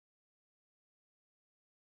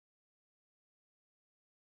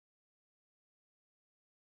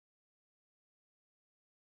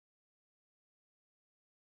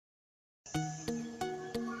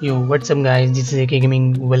Yo, what's up guys, this is AK Gaming.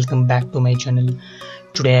 Welcome back to my channel.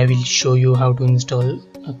 Today I will show you how to install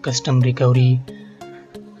a custom recovery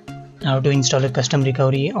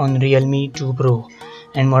on Realme 2 Pro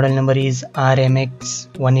and model number is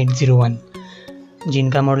RMX1801.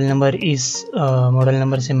 जिनका model number इस model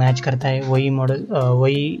number से match करता है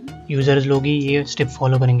वही users लोग ही ये step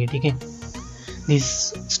follow करेंगे, ठीक है। This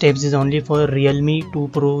steps is only for Realme 2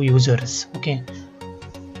 Pro users, okay.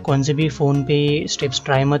 कौन से भी फ़ोन पे स्टेप्स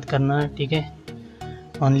ट्राई मत करना, ठीक है।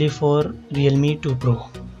 Only for Realme 2 Pro,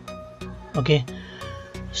 okay.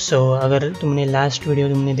 सो अगर तुमने लास्ट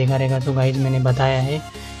वीडियो देखा रहेगा तो गाइज मैंने बताया है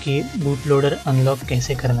कि बूट लोडर अनलॉक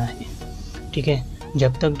कैसे करना है, ठीक है।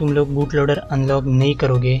 जब तक तुम लोग बूट लोडर अनलॉक नहीं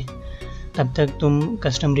करोगे तब तक तुम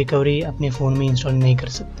कस्टम रिकवरी अपने फ़ोन में इंस्टॉल नहीं कर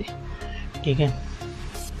सकते, ठीक है।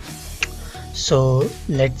 So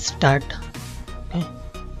let's start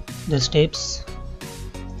the steps,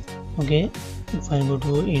 okay. If I go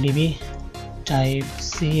to ADB, type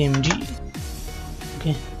CMG,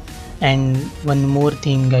 okay. And one more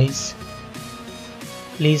thing guys,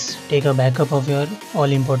 please take a backup of your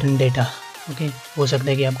all important data, okay. हो सकता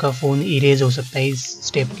है कि आपका फ़ोन इरेज हो सकता है इस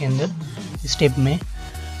step के अंदर, इस स्टेप में,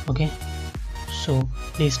 okay. So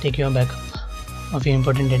please take your backup of your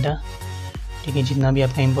important data, ठीक है। जितना भी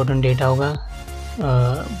आपका इम्पोर्टेंट डेटा होगा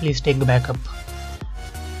प्लीज़ टेक बैकअप,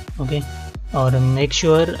 ओके। और मेक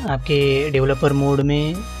श्योर आपके डेवलपर मोड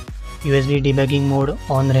में USB डिबगिंग मोड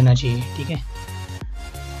ऑन रहना चाहिए, ठीक है।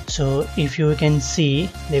 So if you can see,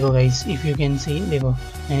 देखो guys, if you can see, देखो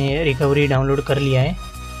मैंने रिकवरी डाउनलोड कर लिया है,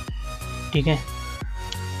 ठीक है।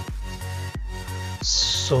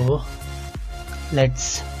 So let's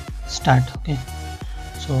start, okay.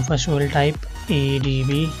 So first will type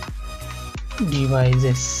ADB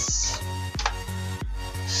devices.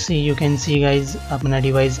 C you can see guys अपना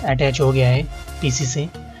डिवाइस अटैच हो गया है PC से,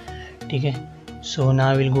 ठीक है। So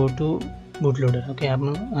now will go to boot loader, okay.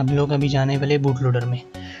 आप लोग अभी जाने वाले बूट लोडर में,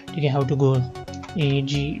 ठीक है। How to go,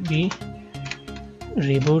 AGB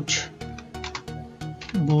reboot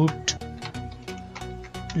boot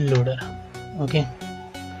loader, okay.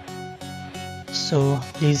 So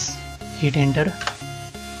please hit enter.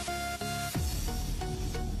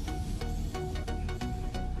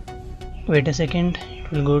 Wait a second,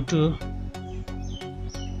 it will go to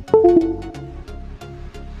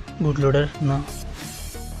bootloader now.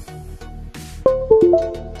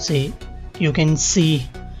 See, you can see,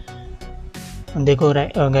 देखो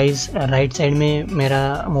guys right side में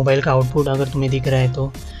मेरा मोबाइल का output अगर तुम्हें दिख रहा है तो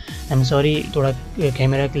आई एम सॉरी, थोड़ा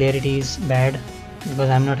camera clarity is bad because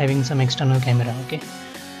I am not having some external camera, okay.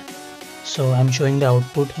 So I am showing the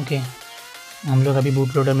output, okay. हम लोग अभी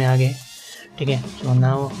बूट लोडर में आ गए, ठीक है। So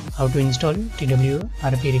now how to install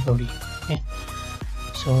TWRP recovery, okay.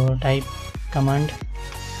 So type command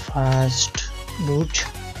fastboot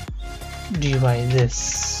devices,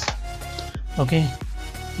 okay.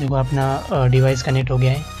 देखो अपना device connect हो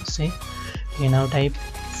गया है इससे, ठीक है। Now type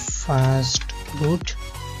fastboot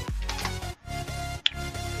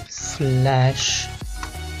flash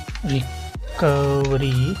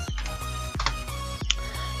recovery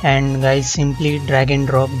and guys simply drag and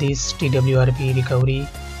drop this TWRP recovery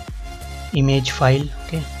image file,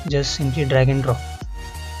 okay. Just simply drag and drop,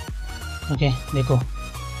 okay. देखो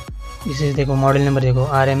this is, देखो मॉडल नंबर देखो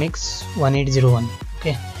RMX1801,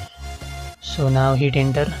 okay. So now hit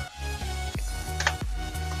enter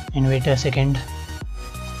and wait a second,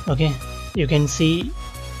 okay. You can see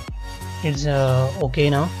it's okay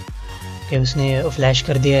now, okay. उसने flash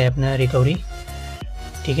कर दिया है अपना recovery,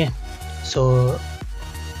 ठीक है। So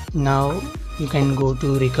now you can go to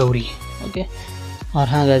recovery, okay. और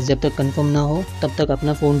हाँ गाइस, जब तक कंफर्म ना हो तब तक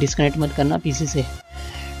अपना फ़ोन डिस्कनेक्ट मत करना PC से,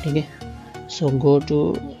 ठीक है। सो go to,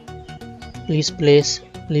 please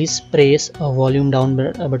press a volume down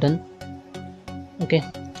button, okay,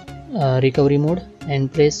 recovery mode and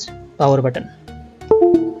press power button.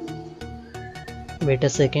 Wait a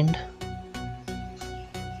second,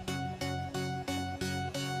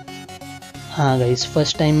 हाँ गाइस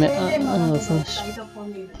फर्स्ट टाइम में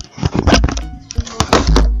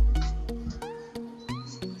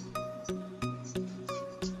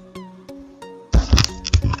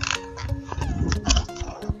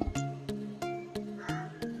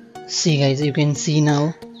see guys you can see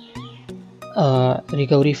now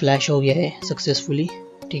recovery flash हो गया है सक्सेसफुली,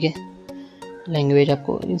 ठीक है। लैंग्वेज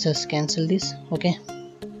आपको just cancel this, okay.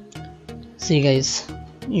 See guys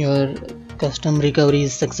your custom recovery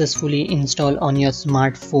is successfully installed on your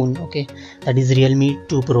smartphone, okay. That is Realme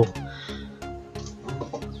 2 Pro,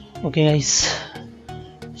 okay guys.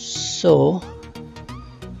 So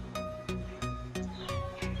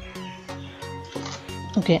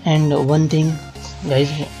okay, and one thing guys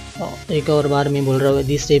एक और बार मैं बोल रहा हूँ,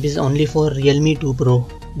 this tape is only for Realme 2 Pro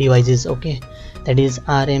devices, okay, that is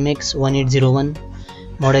RMX1801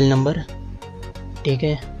 model number, ठीक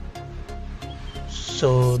है।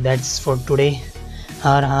 So that's for today.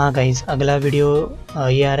 और हाँ गाइज, अगला वीडियो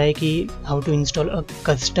ये आ रहा है कि how to install a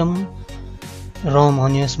custom roam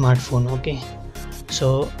on your smartphone, okay.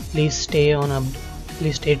 So please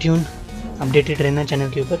stay tune, updated रहना चैनल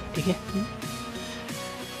के ऊपर, ठीक है।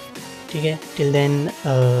 ठीक है, till then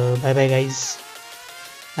bye bye guys,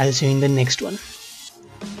 I will see you in the next one.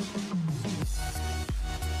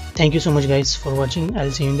 Thank you so much guys for watching.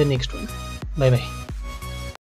 I'll see you in the next one. Bye bye.